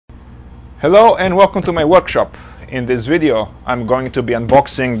Hello and welcome to my workshop. In this video I'm going to be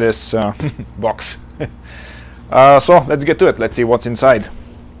unboxing this box. So let's get to it. Let's see what's inside.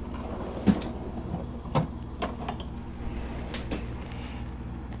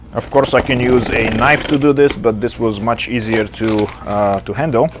 Of course I can use a knife to do this, but this was much easier to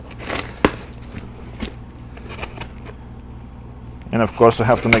handle. And of course I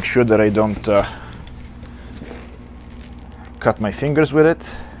have to make sure that I don't cut my fingers with it.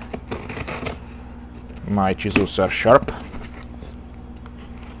 My chisels are sharp.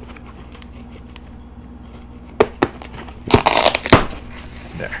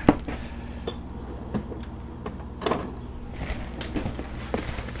 There.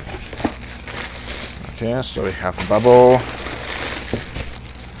 Okay, so we have bubble.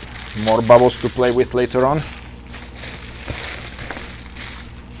 More bubbles to play with later on.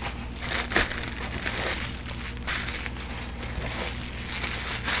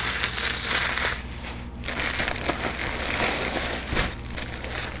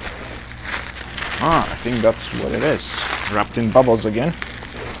 I think that's what it is. Wrapped in bubbles again.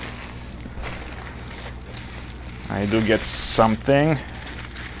 I do get something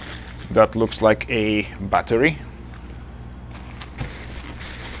that looks like a battery.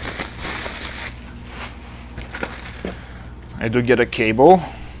 I do get a cable.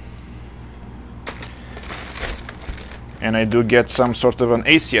 And I do get some sort of an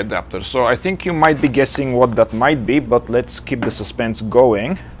AC adapter. So I think you might be guessing what that might be, but let's keep the suspense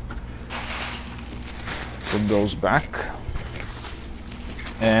going. Put those back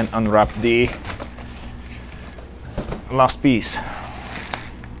and unwrap the last piece.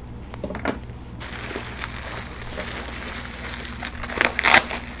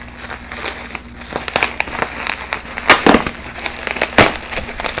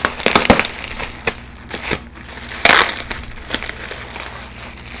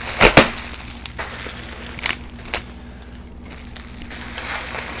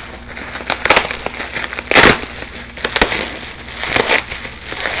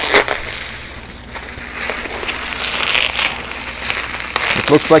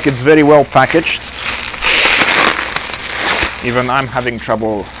 Looks like it's very well packaged. Even I'm having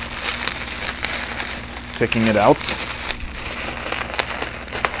trouble taking it out.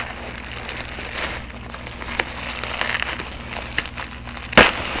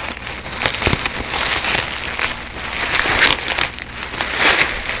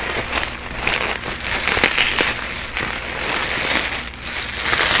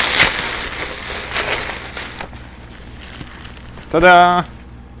 Ta-da!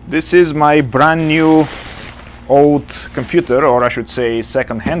 This is my brand new old computer, or I should say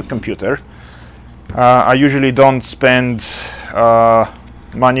second-hand computer. I usually don't spend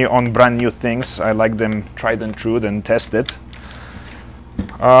money on brand new things. I like them tried and true and tested.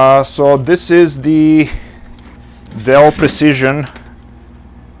 So this is the Dell Precision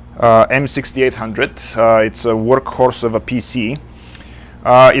M6800. It's a workhorse of a PC.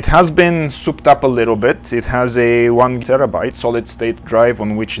 It has been souped up a little bit. It has a 1 terabyte solid-state drive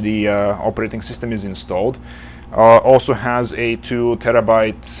on which the operating system is installed. Also has a 2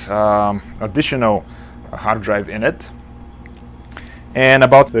 terabyte additional hard drive in it, and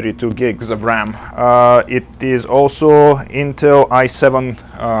about 32 gigs of RAM. It is also Intel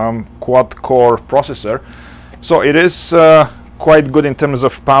i7 quad-core processor, so it is quite good in terms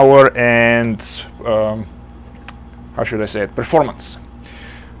of power and how should I say it, performance.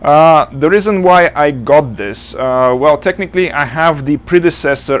 The reason why I got this, well, technically I have the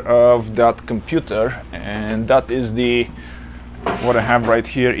predecessor of that computer, and that is the, what I have right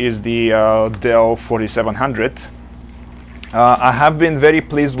here is the Dell 4700. I have been very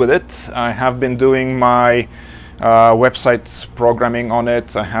pleased with it. I have been doing my website programming on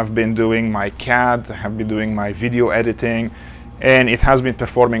it. I have been doing my CAD. I have been doing my video editing, and it has been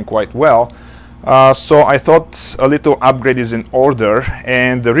performing quite well. So I thought a little upgrade is in order,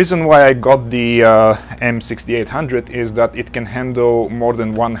 and the reason why I got the M6800 is that it can handle more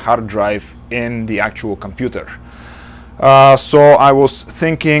than one hard drive in the actual computer. So I was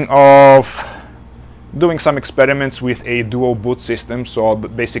thinking of doing some experiments with a dual boot system, so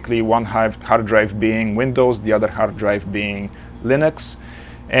basically one hard drive being Windows, the other hard drive being Linux,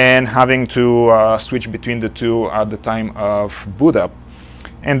 and having to switch between the two at the time of boot up.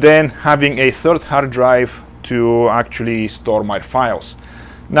 And then having a third hard drive to actually store my files.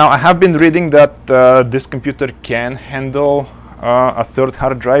 Now I have been reading that this computer can handle a third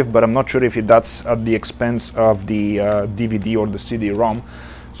hard drive, but I'm not sure if that's at the expense of the DVD or the CD-ROM.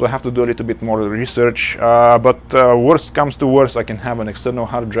 So I have to do a little bit more research, but worst comes to worst, I can have an external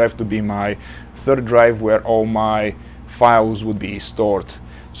hard drive to be my third drive where all my files would be stored.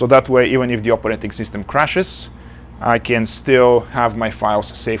 So that way, even if the operating system crashes, I can still have my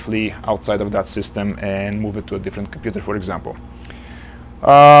files safely outside of that system and move it to a different computer, for example.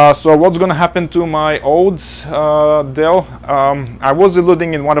 So what's going to happen to my old Dell? I was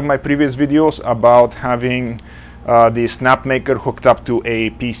alluding in one of my previous videos about having the snap maker hooked up to a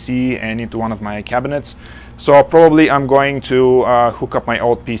PC and into one of my cabinets. So probably I'm going to hook up my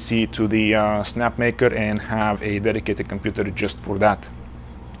old PC to the snap maker and have a dedicated computer just for that.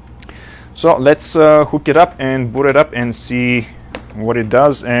 So let's hook it up and boot it up and see what it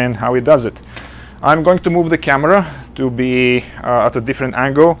does and how it does it. I'm going to move the camera to be at a different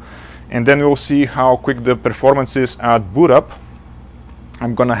angle, and then we'll see how quick the performance is at boot up.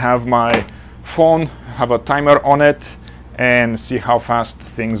 I'm gonna have my phone have a timer on it and see how fast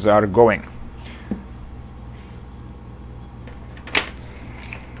things are going.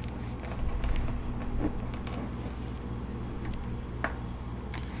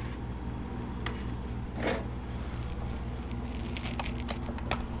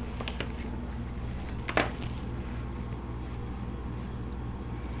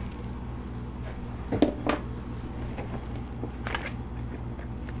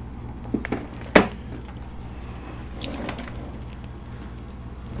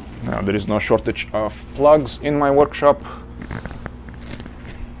 Now, there is no shortage of plugs in my workshop.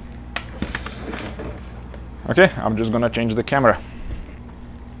 Okay, I'm just gonna change the camera.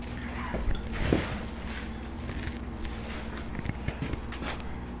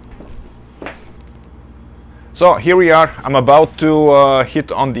 So here we are. I'm about to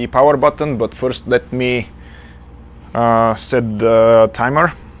hit on the power button, but first let me set the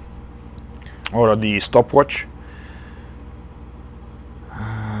timer or the stopwatch.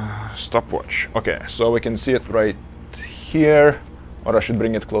 Stopwatch. Okay, so we can see it right here, or I should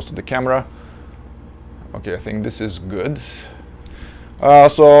bring it close to the camera. Okay, I think this is good.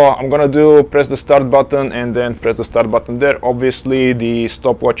 So I'm gonna press the start button and then press the start button there. Obviously the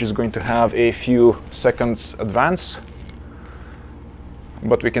stopwatch is going to have a few seconds advance,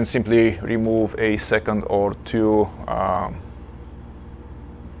 but we can simply remove a second or two.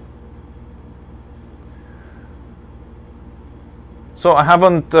 So I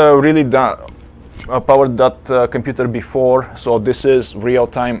haven't really powered that computer before, so this is real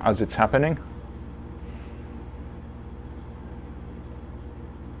time as it's happening.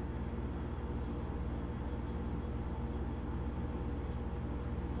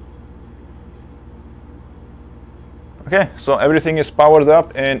 Okay, so everything is powered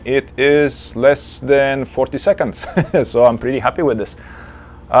up and it is less than 40 seconds. So I'm pretty happy with this.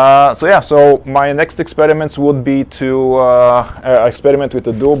 So my next experiments would be to experiment with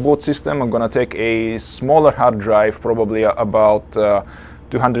the dual boot system. I'm gonna take a smaller hard drive, probably about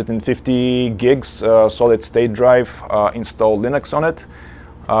 250 gigs solid state drive, install Linux on it,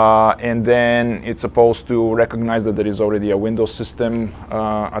 and then it's supposed to recognize that there is already a Windows system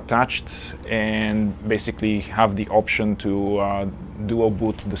attached, and basically have the option to dual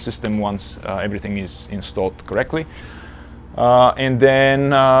boot the system once everything is installed correctly. And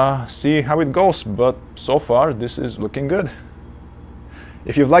then see how it goes. But so far this is looking good.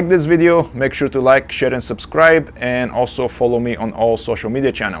 If you've liked this video, make sure to like, share and subscribe, and also follow me on all social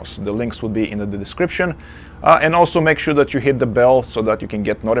media channels. The links will be in the description, and also make sure that you hit the bell so that you can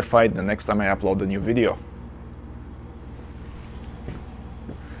get notified the next time I upload a new video.